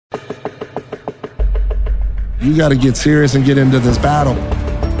You got to get serious and get into this battle.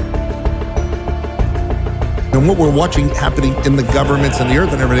 And what we're watching happening in the governments and the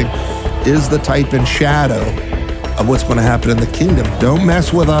earth and everything is the type and shadow of what's going to happen in the kingdom. Don't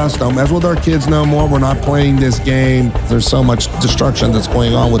mess with us. Don't mess with our kids no more. We're not playing this game. There's so much destruction that's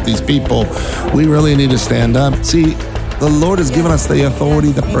going on with these people. We really need to stand up. See, the Lord has given us the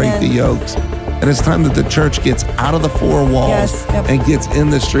authority to break the yokes. And it's time that the church gets out of the four walls and gets in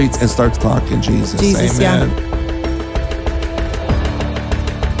the streets and starts talking Jesus. Amen. Yeah.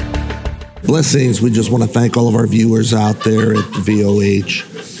 Blessings. We just want to thank all of our viewers out there at VOH.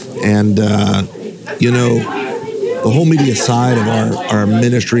 And, the whole media side of our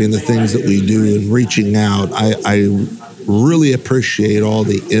ministry and the things that we do and reaching out, I really appreciate all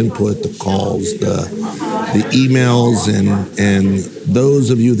the input, the calls, the emails, and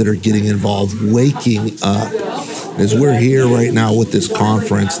those of you that are getting involved, waking up. As we're here right now with this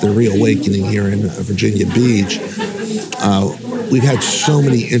conference, the Reawakening here in Virginia Beach, we've had so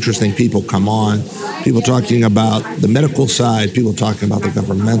many interesting people come on, people talking about the medical side, people talking about the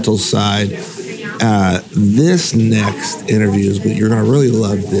governmental side. This next interview is, you're going to really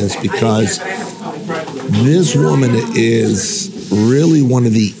love this, because this woman is really one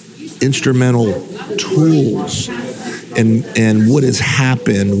of the instrumental tools in what has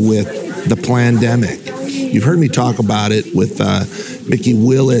happened with the pandemic. You've heard me talk about it with Mickey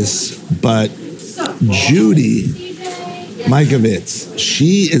Willis, but Judy Mikovits,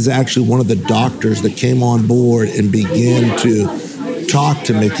 she is actually one of the doctors that came on board and began to talk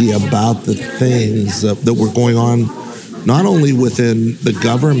to Mickey about the things that were going on, not only within the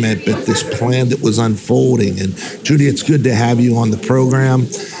government, but this plan that was unfolding. And Judy, it's good to have you on the program.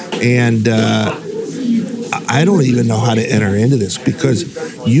 And I don't even know how to enter into this, because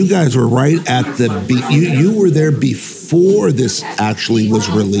you guys were right at you were there before this actually was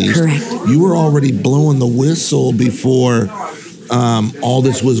released. Correct. You were already blowing the whistle before all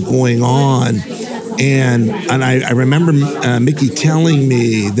this was going on. And I remember Mickey telling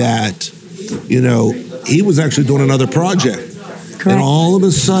me that, he was actually doing another project. Correct. And all of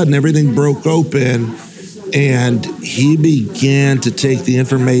a sudden, everything broke open, and he began to take the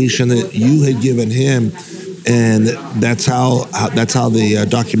information that you had given him, and that's how the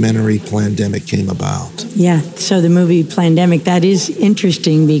documentary Plandemic came about. Yeah, so the movie Plandemic, that is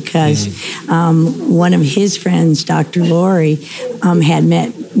interesting, because one of his friends, Dr. Laurie, had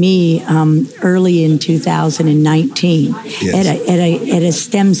met me early in 2019 at a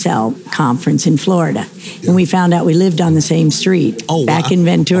stem cell conference in Florida. And we found out we lived on the same street back in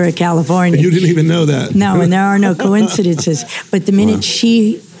Ventura, California. You didn't even know that. No, and there are no coincidences. But the minute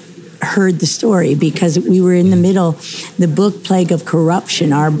she heard the story, because we were in the middle, the book Plague of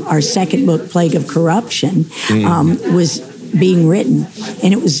Corruption, our second book, Plague of Corruption, was being written,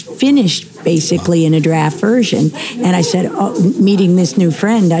 and it was finished basically in a draft version. And I said, meeting this new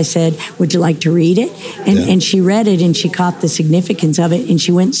friend, I said, would you like to read it? And she read it, and she caught the significance of it, and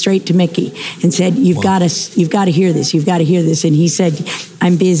she went straight to Mickey and said, you've got to hear this. You've got to hear this. And he said,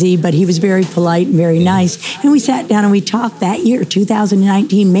 I'm busy, but he was very polite and very nice. And we sat down and we talked that year,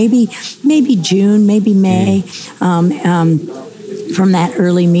 2019, maybe June, maybe May. From that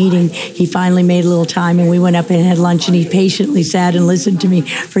early meeting, he finally made a little time, and we went up and had lunch, and he patiently sat and listened to me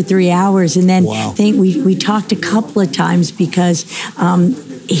for 3 hours. And then I think we talked a couple of times, because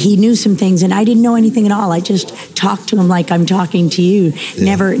he knew some things, and I didn't know anything at all. I just talked to him like I'm talking to you,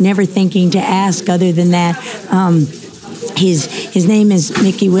 never thinking to ask other than that. His name is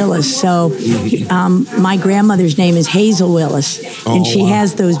Mickey Willis. So my grandmother's name is Hazel Willis, and she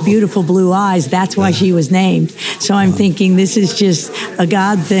has those beautiful blue eyes. That's why she was named. So I'm thinking this is just a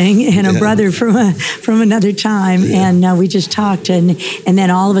God thing and a brother from another time. And we just talked, and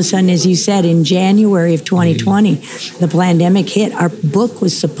then all of a sudden, as you said, in January of 2020, the pandemic hit. Our book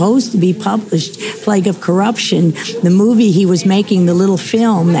was supposed to be published, Plague of Corruption. The movie he was making, the little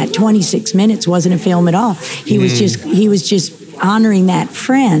film, that 26 minutes wasn't a film at all. He was just honoring that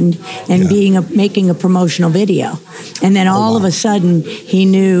friend and making a promotional video. And then all of a sudden, he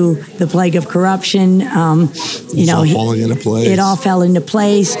knew the Plague of Corruption. Falling into place. It all fell into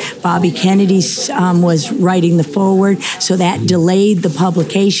place. Bobby Kennedy was writing the foreword, so that delayed the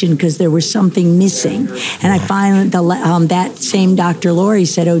publication because there was something missing. And I finally, that same Dr. Laurie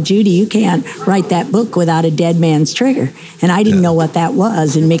said, "Oh, Judy, you can't write that book without a dead man's trigger." And I didn't know what that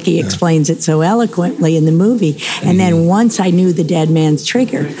was, and Mickey explains it so eloquently in the movie. And then once I knew knew the dead man's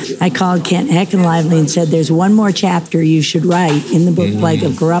trigger. I called Kent Heckenlively and said, there's one more chapter you should write in the book, Plague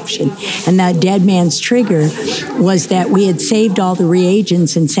of Corruption. And that dead man's trigger was that we had saved all the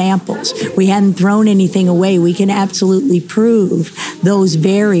reagents and samples. We hadn't thrown anything away. We can absolutely prove those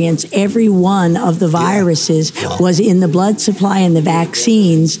variants, every one of the viruses was in the blood supply and the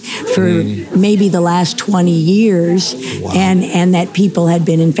vaccines for maybe the last 20 years, and that people had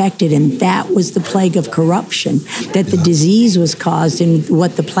been infected. And that was the plague of corruption, that the disease was caused, and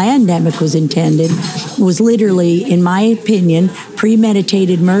what the pandemic was intended was literally, in my opinion,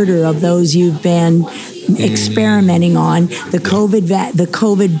 premeditated murder of those you've been experimenting on. The COVID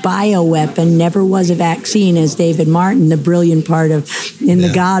bioweapon never was a vaccine, as David Martin, the brilliant part of,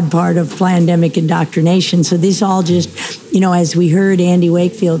 the God part of pandemic indoctrination. So this all just, as we heard Andy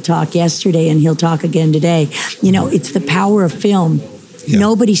Wakefield talk yesterday, and he'll talk again today, it's the power of film. Yeah.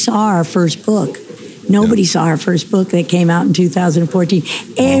 Nobody saw our first book. Nobody saw our first book that came out in 2014.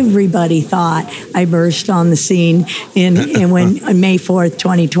 Everybody thought I burst on the scene in when May 4th,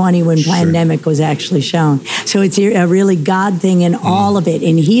 2020, when pandemic was actually shown. So it's a really God thing in all of it,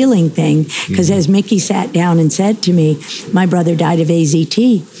 and healing thing, because as Mickey sat down and said to me, my brother died of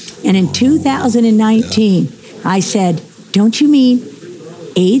AZT. And in 2019, I said, don't you mean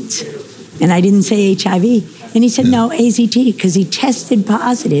AIDS? And I didn't say HIV. And he said, no, AZT, because he tested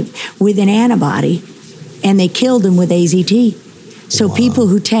positive with an antibody, and they killed him with AZT. So people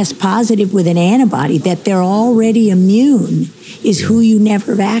who test positive with an antibody, that they're already immune, is who you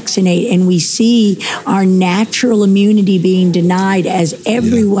never vaccinate. And we see our natural immunity being denied as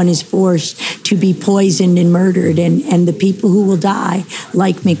everyone is forced to be poisoned and murdered. And the people who will die,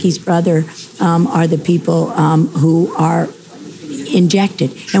 like Mickey's brother, are the people who are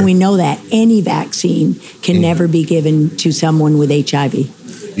injected. And we know that any vaccine can never be given to someone with HIV.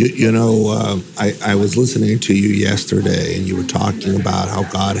 I was listening to you yesterday, and you were talking about how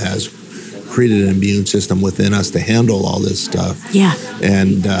God has created an immune system within us to handle all this stuff. Yeah.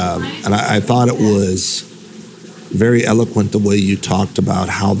 And I thought it was very eloquent the way you talked about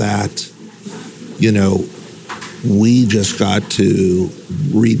how that, we just got to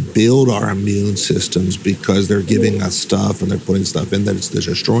rebuild our immune systems because they're giving us stuff and they're putting stuff in that it's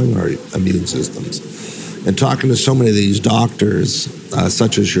destroying our immune systems. And talking to so many of these doctors,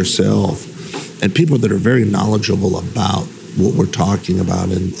 such as yourself, and people that are very knowledgeable about what we're talking about,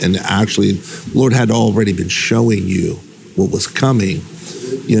 and actually, the Lord had already been showing you what was coming,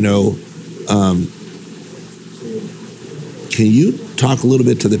 can you talk a little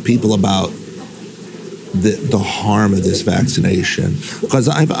bit to the people about the harm of this vaccination? Because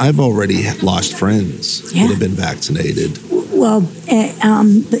I've already lost friends that have been vaccinated. Well,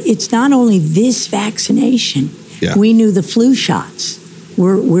 it's not only this vaccination. Yeah. We knew the flu shots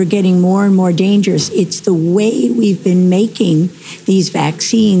were getting more and more dangerous. It's the way we've been making these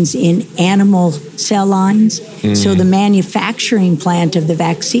vaccines in animal cell lines. So the manufacturing plant of the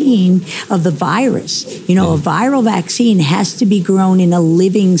vaccine, of the virus, a viral vaccine has to be grown in a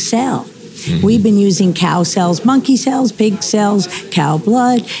living cell. We've been using cow cells, monkey cells, pig cells, cow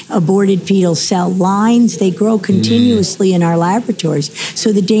blood, aborted fetal cell lines. They grow continuously in our laboratories.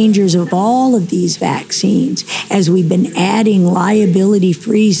 So the dangers of all of these vaccines, as we've been adding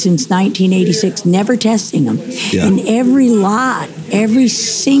liability-free since 1986, never testing them. Yeah. And every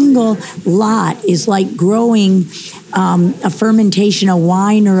single lot is like growing a fermentation, a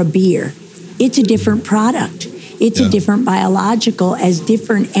wine or a beer. It's a different product. It's a different biological, as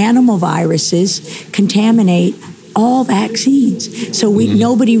different animal viruses contaminate all vaccines. So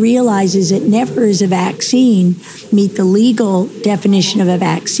nobody realizes it never is a vaccine meet the legal definition of a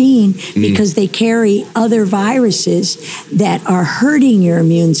vaccine because they carry other viruses that are hurting your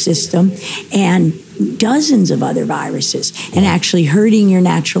immune system, and dozens of other viruses, and actually hurting your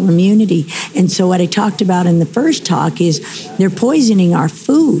natural immunity. And so what I talked about in the first talk is they're poisoning our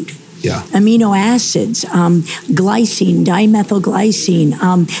food. Yeah. Amino acids, glycine, dimethylglycine,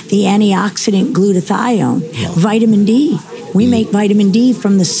 the antioxidant glutathione, vitamin D. We make vitamin D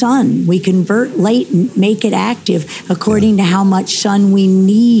from the sun. We convert latent, make it active according to how much sun we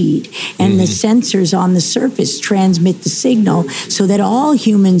need. And the sensors on the surface transmit the signal so that all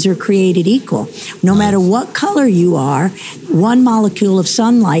humans are created equal. No matter what color you are, one molecule of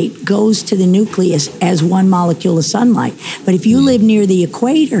sunlight goes to the nucleus as one molecule of sunlight. But if you live near the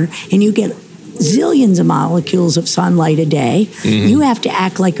equator and you get zillions of molecules of sunlight a day, you have to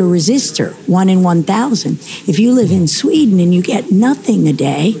act like a resistor, 1 in 1,000. If you live in Sweden and you get nothing a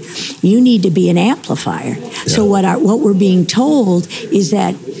day, you need to be an amplifier. Yeah. So what we're being told is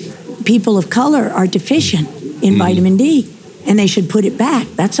that people of color are deficient in vitamin D. and they should put it back.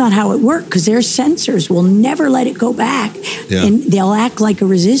 That's not how it works, because their sensors will never let it go back, and they'll act like a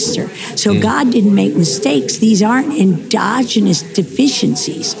resistor. So God didn't make mistakes. These aren't endogenous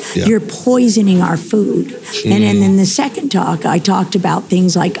deficiencies. You're poisoning our food. And then in the second talk, I talked about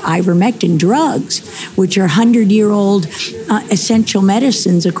things like ivermectin drugs, which are 100-year-old essential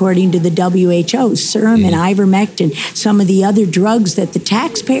medicines according to the WHO, serum and ivermectin, some of the other drugs that the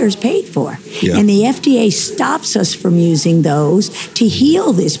taxpayers paid for. And the FDA stops us from using those to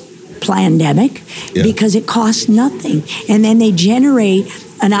heal this pandemic because it costs nothing. And then they generate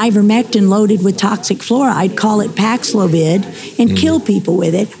an ivermectin loaded with toxic fluoride, call it Paxlovid, and kill people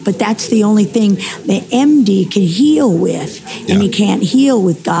with it. But that's the only thing the MD can heal with. And he can't heal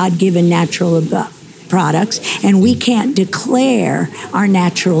with God-given natural products, and we can't declare our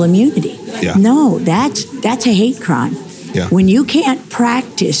natural immunity. No, that's a hate crime. When you can't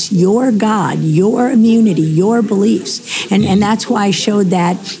practice your God, your immunity, your beliefs, and that's why I showed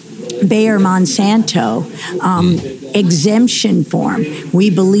that Bayer Monsanto exemption form. We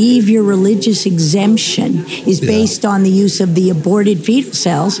believe your religious exemption is based on the use of the aborted fetal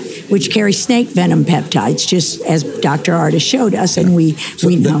cells, which carry snake venom peptides, just as Dr. Artis showed us, and we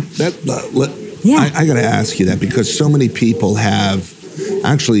know. I got to ask you that, because so many people have.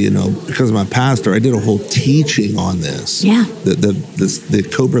 Actually, because of my pastor, I did a whole teaching on this. The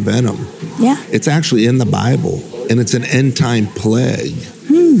cobra venom. It's actually in the Bible, and it's an end time plague.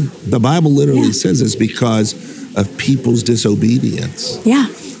 The Bible literally says it's because of people's disobedience.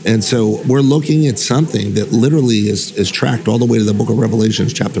 And so we're looking at something that literally is tracked all the way to the book of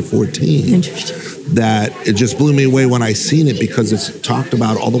Revelations, chapter 14. Interesting. That it just blew me away when I seen it, because it's talked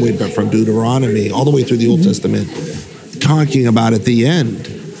about all the way back from Deuteronomy, all the way through the Old Testament, talking about at the end.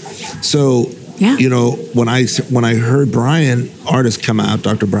 So, when I heard Brian Artis come out,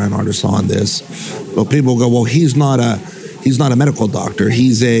 Dr. Brian Artis on this, well, people go, well, he's not a medical doctor.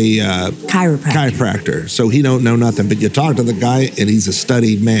 He's a chiropractor. So he don't know nothing. But you talk to the guy, and he's a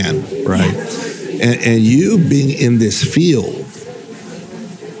studied man, right? And you being in this field,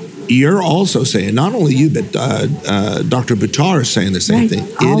 you're also saying, not only you, but Dr. Buttar is saying the same thing.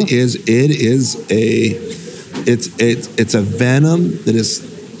 It's a venom that is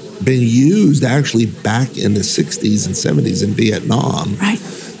being used actually back in the 60s and 70s in Vietnam.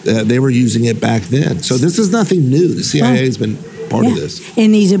 They were using it back then. So this is nothing new. The CIA has been part of this.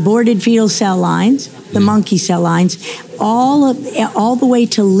 In these aborted fetal cell lines, the monkey cell lines, all the way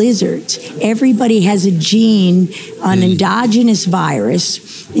to lizards, everybody has a gene, an endogenous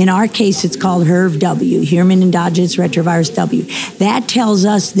virus. In our case, it's called HERV-W, Human Endogenous Retrovirus W. That tells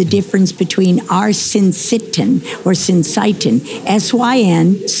us the difference between our syncytin or syncytin,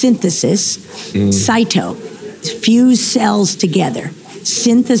 SYN, synthesis, cyto, fuse cells together,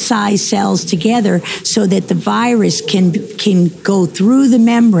 synthesize cells together so that the virus can go through the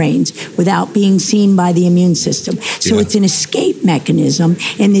membranes without being seen by the immune system. So it's an escape mechanism,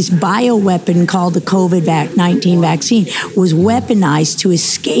 and this bioweapon called the COVID-19 vaccine was weaponized to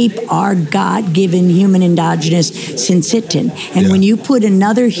escape our God-given human endogenous syncytin. And when you put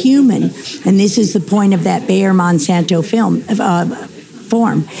another human, and this is the point of that Bayer Monsanto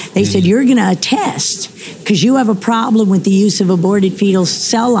form, they said, you're going to attest because you have a problem with the use of aborted fetal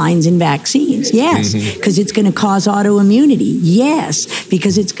cell lines in vaccines. Yes, because it's going to cause autoimmunity. Yes,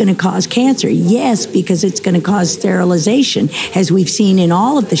 because it's going to cause cancer. Yes, because it's going to cause sterilization, as we've seen in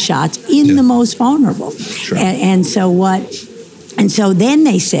all of the shots in the most vulnerable. And so then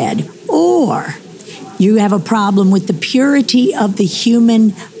they said, or you have a problem with the purity of the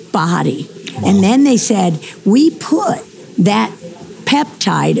human body. And then they said, we put that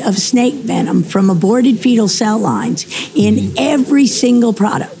peptide of snake venom from aborted fetal cell lines in every single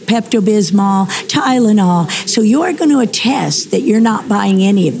product, Pepto-Bismol, Tylenol. So you're going to attest that you're not buying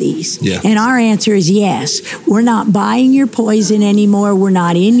any of these. And our answer is yes. We're not buying your poison anymore. We're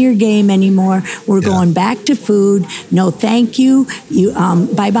not in your game anymore. We're going back to food. No, thank you.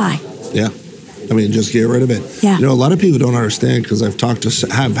 Bye-bye. I mean, just get rid of it. A lot of people don't understand, because I've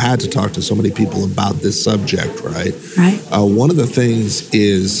had to talk to so many people about this subject, right? One of the things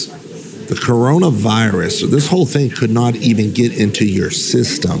is the coronavirus. So this whole thing could not even get into your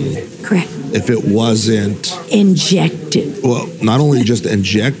system. If it wasn't injected. Well, not only just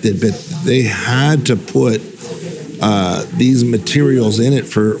injected, but they had to put these materials in it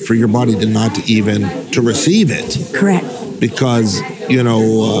for your body to not even to receive it. Because,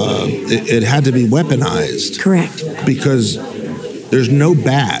 it had to be weaponized. Because there's no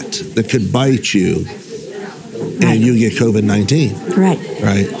bat that could bite you and you get COVID-19.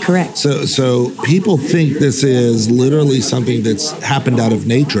 Right? So people think this is literally something that's happened out of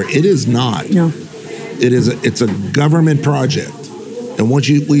nature. It is not. it's a government project. And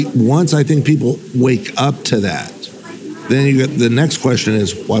once I think people wake up to that, then you get the next question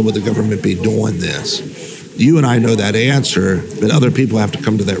is, why would the government be doing this? You and I know that answer, but other people have to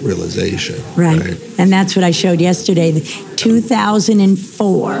come to that realization. Right. And that's what I showed yesterday.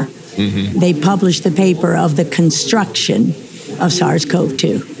 2004, they published the paper of the construction of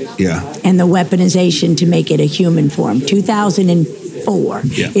SARS-CoV-2. Yeah. And the weaponization to make it a human form. 2004.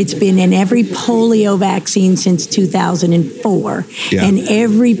 Yeah. It's been in every polio vaccine since 2004. Yeah. And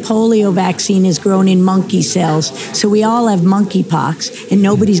every polio vaccine is grown in monkey cells. So we all have monkeypox, and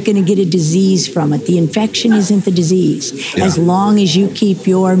nobody's going to get a disease from it. The infection isn't the disease. Yeah. As long as you keep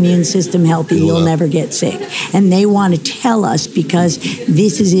your immune system healthy, you'll never get sick. And they want to tell us because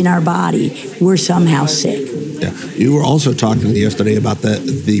this is in our body, we're somehow sick. Yeah. You were also talking yesterday about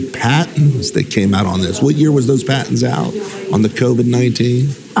the patents that came out on this. What year was those patents out on the COVID-19?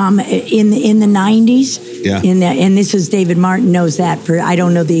 In the 90s. Yeah. And this is David Martin knows that. I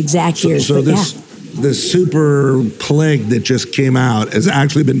don't know the exact years. So this super plague that just came out has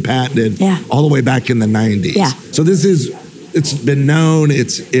actually been patented all the way back in the 90s. Yeah. So it's been known.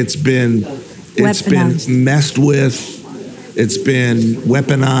 It's been messed with. It's been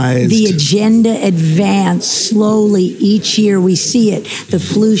weaponized. The agenda advanced slowly. Each year we see it. The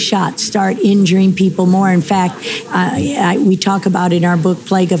flu shots start injuring people more. In fact, we talk about in our book,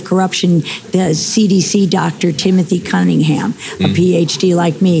 Plague of Corruption, the CDC doctor, Timothy Cunningham, a PhD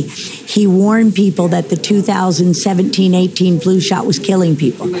like me, he warned people that the 2017-18 flu shot was killing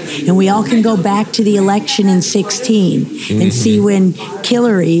people. And we all can go back to the election in 2016 and see when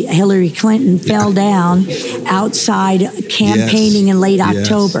Hillary Clinton fell down outside campaigning in late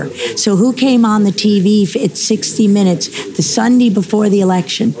October. So who came on the TV at 60 Minutes the Sunday before the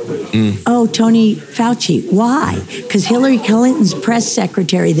election? Oh, Tony Fauci. Why? Because Hillary Clinton's press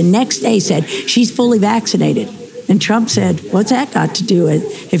secretary the next day said she's fully vaccinated. And Trump said, what's that got to do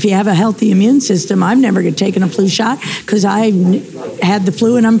with? If you have a healthy immune system, I've never taken a flu shot because I had the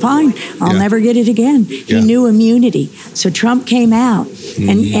flu and I'm fine. I'll never get it again. He knew immunity. So Trump came out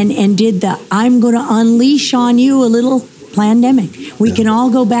and did I'm going to unleash on you a little pandemic. We can all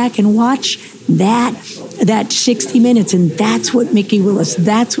go back and watch that 60 Minutes, and that's what Mickey Willis,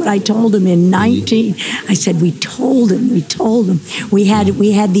 that's what I told him in 19. I said, we told him. We had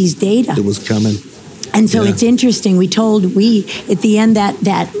these data. It was coming. And so it's interesting. At the end,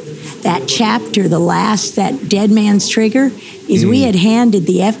 that chapter, the last, that dead man's trigger, is we had handed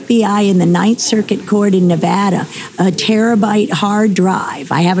the FBI in the Ninth Circuit Court in Nevada a terabyte hard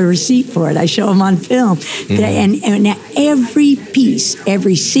drive. I have a receipt for it. I show them on film. And every piece,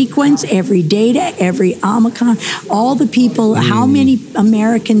 every sequence, every data, every Omicron, all the people, how many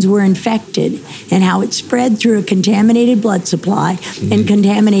Americans were infected and how it spread through a contaminated blood supply and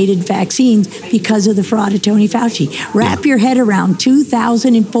contaminated vaccines because of the fraud of Tony Fauci. Wrap your head around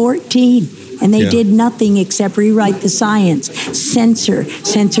 2014. And they did nothing except rewrite the science, censor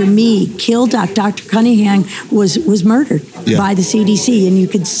me, kill Dr. Cunningham was murdered by the CDC. And you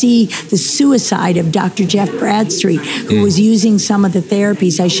could see the suicide of Dr. Jeff Bradstreet, who was using some of the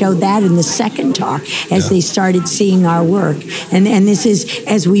therapies. I showed that in the second talk as they started seeing our work. And this is,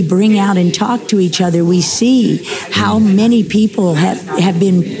 as we bring out and talk to each other, we see how many people have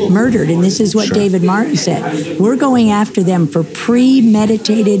been murdered. And this is what David Martin said. We're going after them for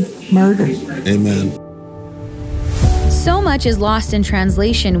premeditated murder. Amen. So much is lost in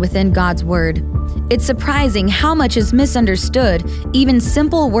translation within God's Word. It's surprising how much is misunderstood, even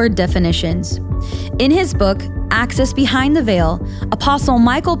simple word definitions. In his book, Access Behind the Veil, Apostle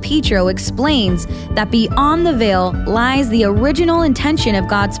Michael Petro explains that beyond the veil lies the original intention of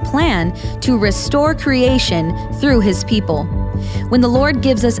God's plan to restore creation through his people. When the Lord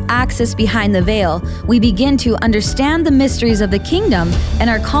gives us access behind the veil, we begin to understand the mysteries of the kingdom and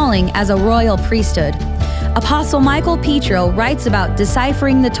our calling as a royal priesthood. Apostle Michael Petro writes about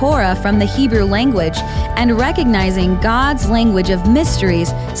deciphering the Torah from the Hebrew language and recognizing God's language of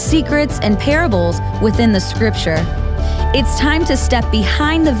mysteries, secrets, and parables within the scripture. It's time to step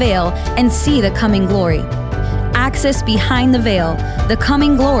behind the veil and see the coming glory. Access Behind the Veil, The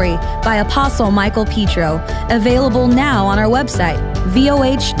Coming Glory by Apostle Michael Petro, available now on our website,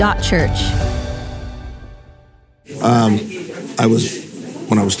 voh.church.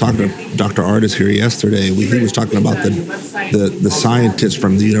 When I was talking to Dr. Artis here yesterday, he was talking about the scientist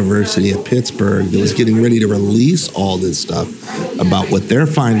from the University of Pittsburgh that was getting ready to release all this stuff about what their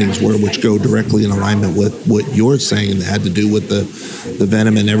findings were, which go directly in alignment with what you're saying that had to do with the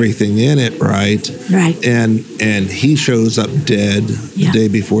venom and everything in it, right? Right. And he shows up dead the day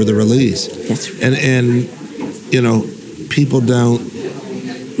before the release. That's right. And you know, people don't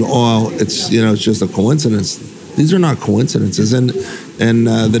well, it's just a coincidence. These are not coincidences. And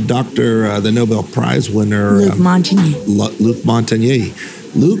the doctor, the Nobel Prize winner, Luc Montagnier.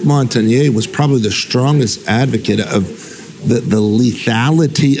 Luc Montagnier was probably the strongest advocate of the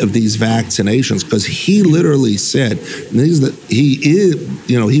lethality of these vaccinations, because he literally said he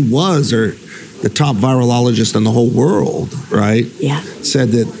was the top virologist in the whole world, right? Yeah. Said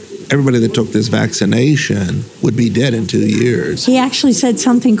that everybody that took this vaccination would be dead in 2 years. He actually said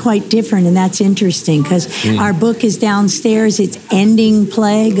something quite different, and that's interesting, because our book is downstairs. It's Ending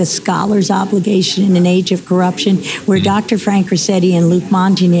Plague, A Scholar's Obligation in an Age of Corruption, where Dr. Frank Rossetti and Luc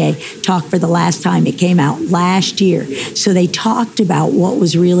Montagnier talked for the last time. It came out last year. So they talked about what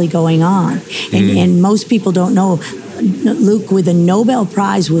was really going on. And most people don't know, Luc, with a Nobel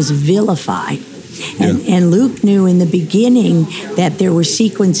Prize, was vilified. And Luc knew in the beginning that there were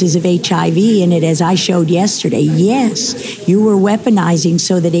sequences of HIV in it, as I showed yesterday. Yes, you were weaponizing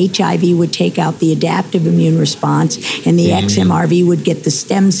so that HIV would take out the adaptive immune response, and the XMRV would get the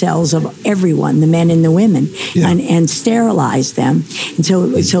stem cells of everyone, the men and the women, and sterilize them. And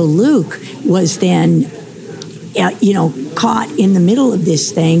so Luc was then caught in the middle of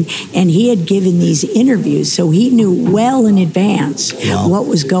this thing, and he had given these interviews, so he knew well in advance what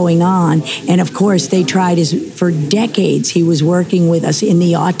was going on. And of course, they tried for decades. He was working with us in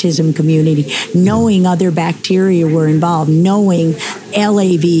the autism community, knowing other bacteria were involved, knowing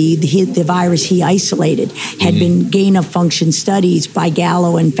LAV, the virus he isolated, had been gain-of-function studies by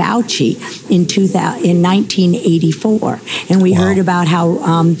Gallo and Fauci in 1984. And we heard about how,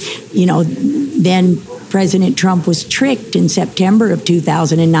 then President Trump was tricked in September of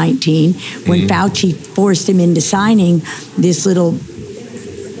 2019 when Fauci forced him into signing this little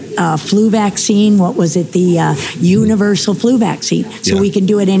flu vaccine. What was it? The universal flu vaccine. So we can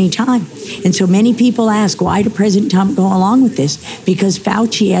do it any time. And so many people ask, why did President Trump go along with this? Because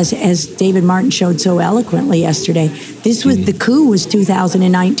Fauci, as David Martin showed so eloquently yesterday, this was the coup was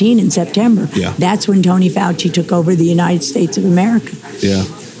 2019 in September. Yeah. That's when Tony Fauci took over the United States of America. Yeah.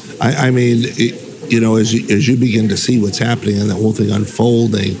 I mean, as you begin to see what's happening and the whole thing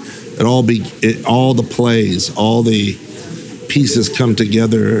unfolding, all the plays, all the pieces come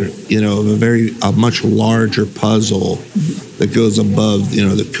together, of a much larger puzzle that goes above,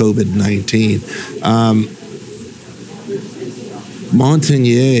 the COVID-19.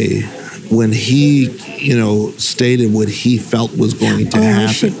 Montagnier, when he, stated what he felt was going to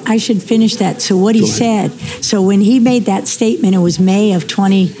happen. I should finish that. So what he said, so when he made that statement, it was May of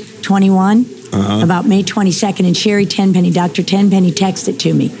 2021. About May 22nd, and Sherry Tenpenny, Dr. Tenpenny texted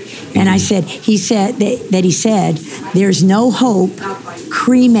to me. And he said, there's no hope,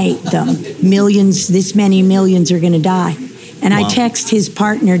 cremate them. This many millions are going to die. And I text his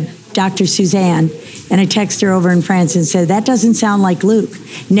partner, Dr. Suzanne, and I text her over in France and said, that doesn't sound like Luc.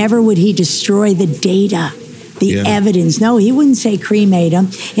 Never would he destroy the data, the evidence. No, he wouldn't say cremate him,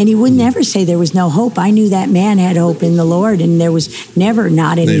 and he would never say there was no hope. I knew that man had hope in the Lord, and there was never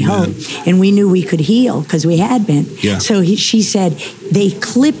not any hope. And we knew we could heal because we had been. Yeah. So she said, they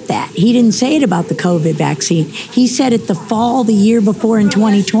clipped that. He didn't say it about the COVID vaccine. He said it the fall, the year before in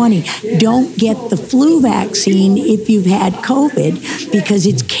 2020. Don't get the flu vaccine if you've had COVID, because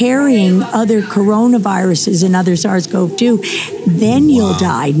it's carrying other coronaviruses and other SARS-CoV-2. Then you'll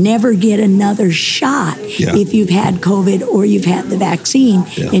die. Never get another shot if you've had COVID or you've had the vaccine,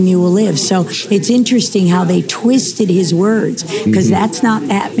 and you will live. So it's interesting how they twisted his words, because that's not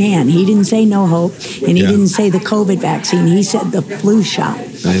that man. He didn't say no hope, and he didn't say the COVID vaccine. He said the flu shot.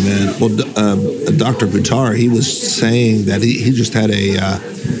 Amen. Well, Dr. Buttar, he was saying that he just had a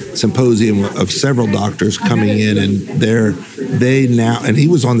symposium of several doctors coming in, and and he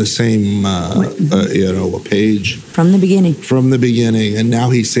was on the same page from the beginning. And now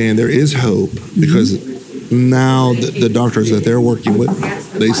he's saying there is hope, because now the doctors that they're working with,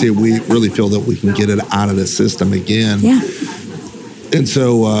 they say we really feel that we can get it out of the system again. Yeah. And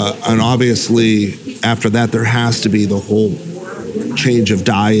so, and obviously after that, there has to be the whole change of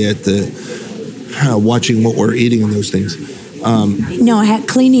diet, watching what we're eating and those things.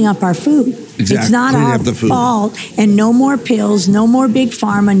 Cleaning up our food. Exactly. It's not our fault. And no more pills, no more big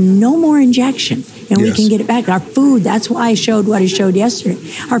pharma, no more injection. And we can get it back. Our food, that's why I showed what I showed yesterday.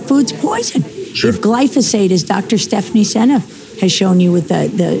 Our food's poison. Sure. If glyphosate, as Dr. Stephanie Seneff has shown you with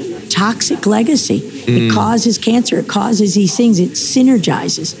the toxic legacy, it causes cancer, it causes these things, it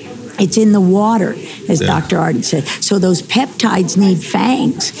synergizes. It's in the water, as Dr. Arden said. So those peptides need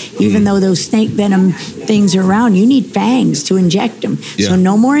fangs. Even though those snake venom things are around, you need fangs to inject them. Yeah. So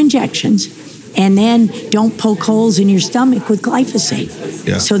no more injections. And then don't poke holes in your stomach with glyphosate.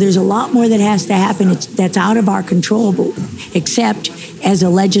 Yeah. So there's a lot more that has to happen that's out of our control, except as a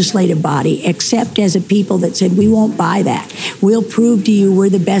legislative body, except as a people that said, we won't buy that. We'll prove to you we're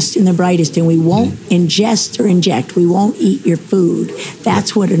the best and the brightest, and we won't ingest or inject. We won't eat your food.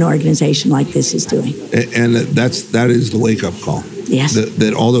 That's what an organization like this is doing. And that is the wake-up call. Yes.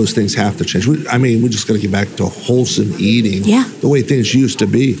 That all those things have to change. We just got to get back to wholesome eating. Yeah. The way things used to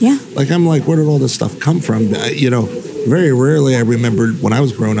be. Yeah. I'm like, where did all this stuff come from? Very rarely I remembered when I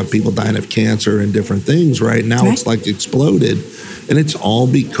was growing up, people dying of cancer and different things. Right now, It's like exploded. And it's all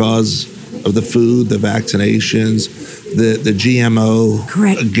because of the food, the vaccinations, the GMO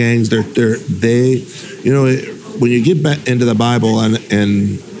gangs. When you get back into the Bible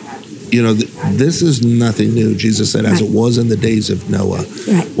and this is nothing new. Jesus said, as it was in the days of Noah.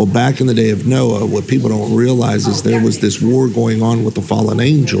 Right. Well, back in the day of Noah, what people don't realize is there was this war going on with the fallen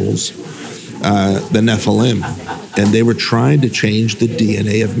angels, the Nephilim, and they were trying to change the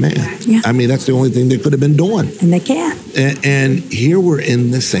DNA of man. Yeah. That's the only thing they could have been doing. And they can't. And here we're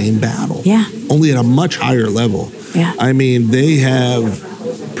in the same battle. Yeah. Only at a much higher level. Yeah. They have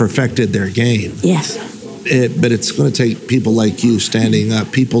perfected their game. Yes. But it's going to take people like you standing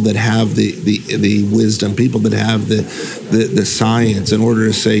up, people that have the wisdom, people that have the science in order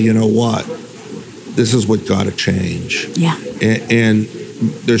to say, you know what, this is what got to change. Yeah. And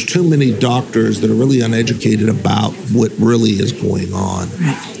there's too many doctors that are really uneducated about what really is going on.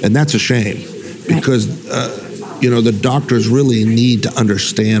 Right. And that's a shame because, the doctors really need to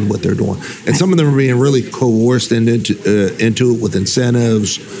understand what they're doing. And some of them are being really coerced into it with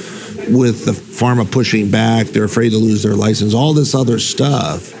incentives, with the pharma pushing back. They're afraid to lose their license, all this other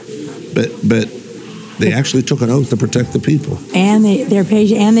stuff. But they actually took an oath to protect the people. And they're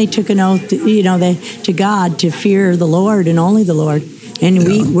patient, and they took an oath to God to fear the Lord and only the Lord. And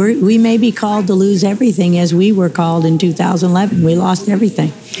we may be called to lose everything as we were called in 2011. We lost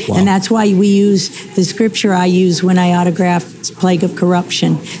everything. Wow. And that's why we use the scripture I use when I autographed Plague of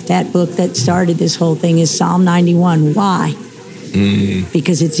Corruption. That book that started this whole thing is Psalm 91. Why?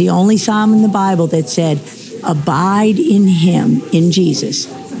 Because it's the only psalm in the Bible that said, abide in him, in Jesus,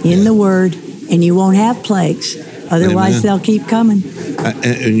 in the word, and you won't have plagues. Otherwise, they'll keep coming.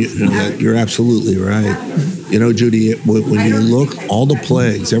 And you're absolutely right. Judy, when you look, all the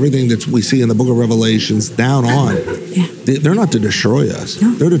plagues, everything that we see in the book of Revelations down on, they're not to destroy us.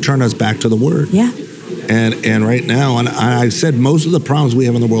 No. They're to turn us back to the word. Yeah. And right now, and I said most of the problems we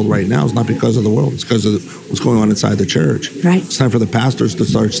have in the world right now is not because of the world. It's because of what's going on inside the church. Right. It's time for the pastors to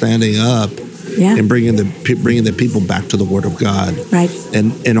start standing up and bringing the people back to the Word of God. Right.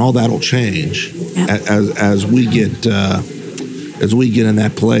 And all that'll change as we get in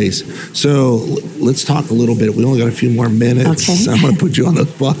that place. So let's talk a little bit. We only got a few more minutes. Okay. So I'm going to put you on the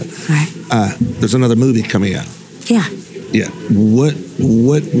spot. Right. There's another movie coming out. Yeah. Yeah.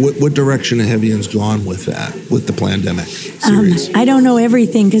 What direction have you gone with that, with the pandemic series? I don't know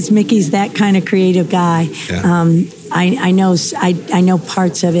everything because Mickey's that kind of creative guy. Yeah. I know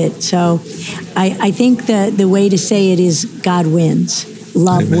parts of it. So I think the way to say it is God wins.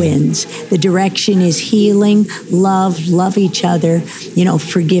 Love wins. The direction is healing, love each other,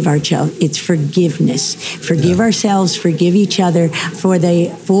 forgive ourselves. It's forgiveness. Forgive ourselves, forgive each other. For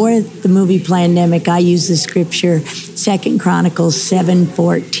the movie Plandemic, I use the scripture 2 Chronicles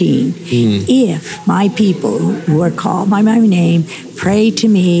 7:14. If my people who are called by my name pray to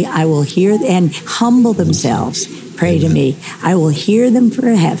me, I will hear and humble themselves. Pray to me. I will hear them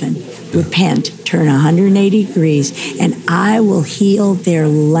from heaven. Repent, turn 180 degrees, and I will heal their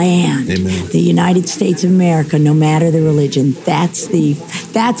land. Amen. The United States of America, no matter the religion. That's the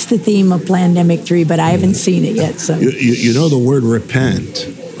theme of Plandemic 3, but I haven't seen it yet. So you know the word repent,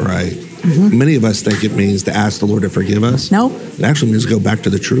 right? Mm-hmm. Many of us think it means to ask the Lord to forgive us. Nope. It actually means to go back to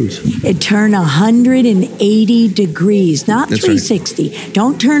the truth. It turn 180 degrees, not That's 360. Right.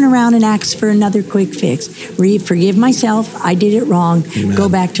 Don't turn around and ask for another quick fix. Forgive myself. I did it wrong. Amen. Go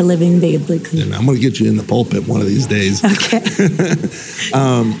back to living biblically. I'm going to get you in the pulpit one of these days. Okay.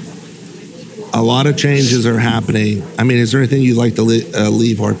 A lot of changes are happening. Is there anything you'd like to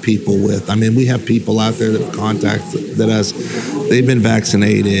leave our people with? We have people out there that have contacted us. They've been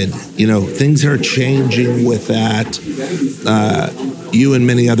vaccinated. Things are changing with that. You and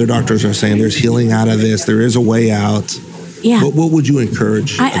many other doctors are saying there's healing out of this. There is a way out. Yeah. What would you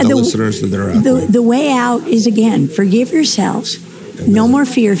encourage the listeners that are out there? The way out is, again, forgive yourselves. Amen. No more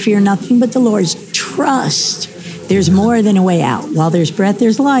fear. Fear nothing but the Lord's. Trust. There's more than a way out. While there's breath,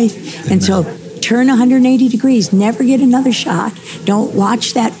 there's life. Amen. And so turn 180 degrees. Never get another shot. Don't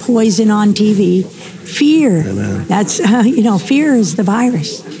watch that poison on TV. Fear. Amen. That's, fear is the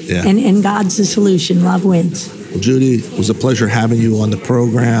virus. Yeah. And God's the solution. Love wins. Well, Judy, it was a pleasure having you on the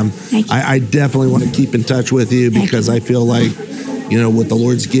program. Thank you. I definitely want to keep in touch with you because I feel like, what the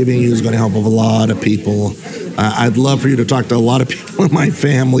Lord's giving you is going to help a lot of people. I'd love for you to talk to a lot of people in my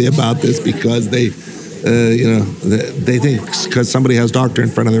family about this because they think because somebody has doctor in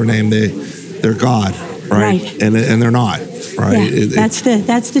front of their name, they're God, right? And they're not, right? Yeah,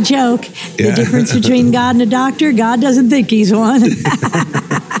 that's the joke. The difference between God and a doctor, God doesn't think he's one.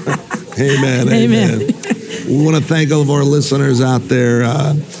 Amen. We want to thank all of our listeners out there.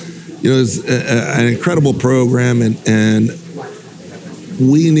 It's an incredible program, and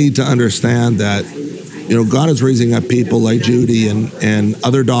we need to understand that, God is raising up people like Judy and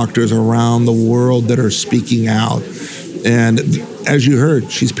other doctors around the world that are speaking out. And as you heard,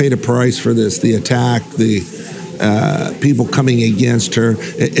 she's paid a price for this, the attack, the people coming against her.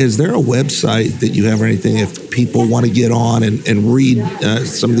 Is there a website that you have or anything if people want to get on and read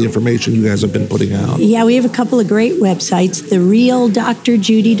some of the information you guys have been putting out? Yeah, we have a couple of great websites.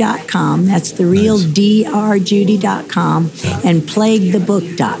 TheRealDrJudy.com. That's TheRealDrJudy.com and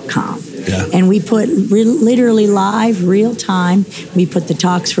PlagueTheBook.com. Yeah. And we put literally live, real time. We put the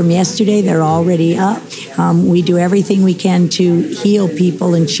talks from yesterday. They're already up. We do everything we can to heal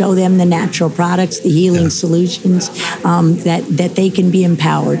people and show them the natural products, the healing solutions, that they can be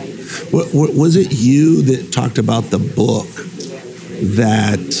empowered. Was it you that talked about the book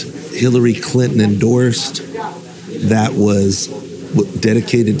that Hillary Clinton endorsed that was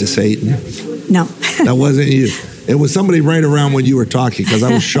dedicated to Satan? No. That wasn't you. It was somebody right around when you were talking, because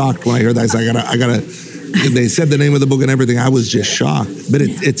I was shocked when I heard that. I said, I gotta. They said the name of the book and everything. I was just shocked. But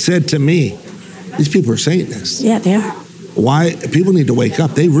it said to me, these people are Satanists. Yeah, they are. Why? People need to wake up.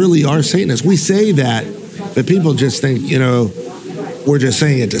 They really are Satanists. We say that, but people just think, we're just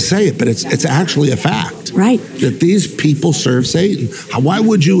saying it to say it, but it's actually a fact. Right. That these people serve Satan. Why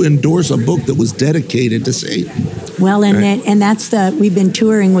would you endorse a book that was dedicated to Satan? Well, and that's we've been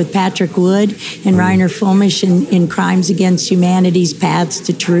touring with Patrick Wood and Reiner Fulmish in Crimes Against Humanity's Paths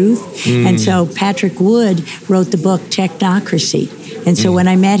to Truth. And so Patrick Wood wrote the book Technocracy. And so when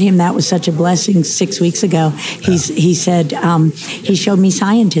I met him, that was such a blessing 6 weeks ago. He said, he showed me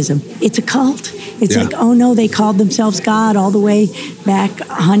scientism. It's a cult. It's like, oh no, they called themselves God all the way back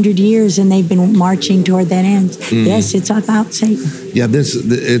 100 years and they've been marching toward that end. Yes, it's about Satan. Yeah,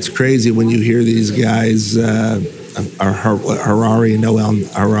 it's crazy when you hear these guys, Harari, Noel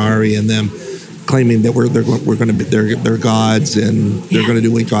Harari, and them claiming that they're gods and they're going to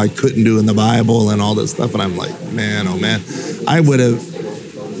do what God couldn't do in the Bible and all this stuff. And I'm like, man, oh man, I would have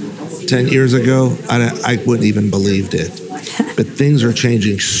 10 years ago, I wouldn't even believed it. But things are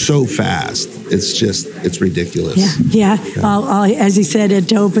changing so fast. It's ridiculous. Yeah. As he said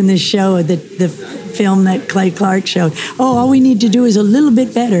to open this show, the film that Clay Clark showed, all we need to do is a little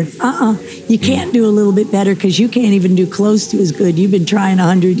bit better. You can't do a little bit better because you can't even do close to as good. You've been trying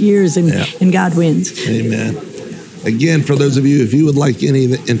 100 years and God wins. Amen. Again, for those of you, if you would like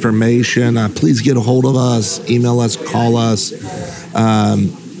any information, please get a hold of us, email us, call us,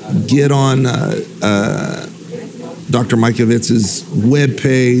 get on Dr. Mikovits'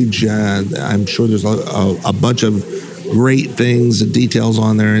 webpage. I'm sure there's a bunch of great things and details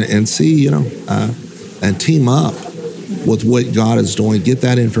on there, and see, and team up with what God is doing. Get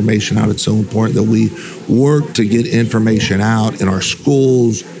that information out. It's so important that we work to get information out in our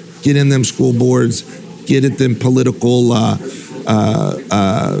schools, get in them school boards, get at them political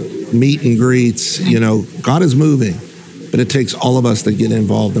meet and greets. God is moving, but it takes all of us to get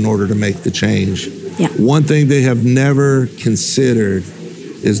involved in order to make the change. Yeah. One thing they have never considered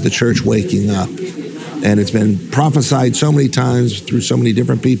is the church waking up. And it's been prophesied so many times through so many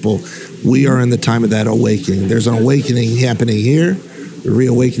different people. We are in the time of that awakening. There's an awakening happening here, the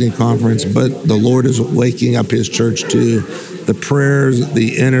Reawakening Conference, but the Lord is waking up his church to the prayers,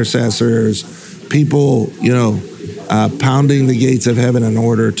 the intercessors, people, pounding the gates of heaven in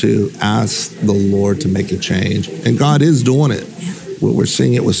order to ask the Lord to make a change. And God is doing it. We're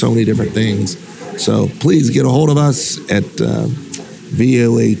seeing it with so many different things. So please get a hold of us at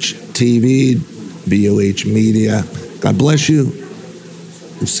VOH TV, VOH Media. God bless you.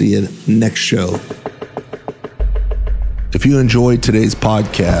 We'll see you next show. If you enjoyed today's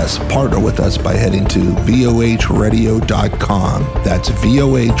podcast, partner with us by heading to vohradio.com. That's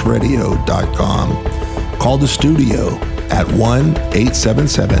vohradio.com. Call the studio at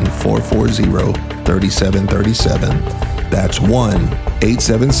 1-877-440-3737. That's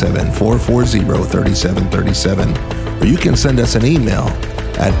 1-877-440-3737. Or you can send us an email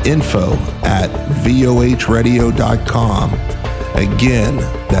at info@vohradio.com. Again,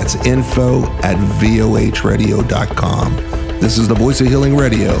 that's info@vohradio.com. This is the Voice of Healing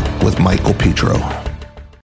Radio with Michael Petro.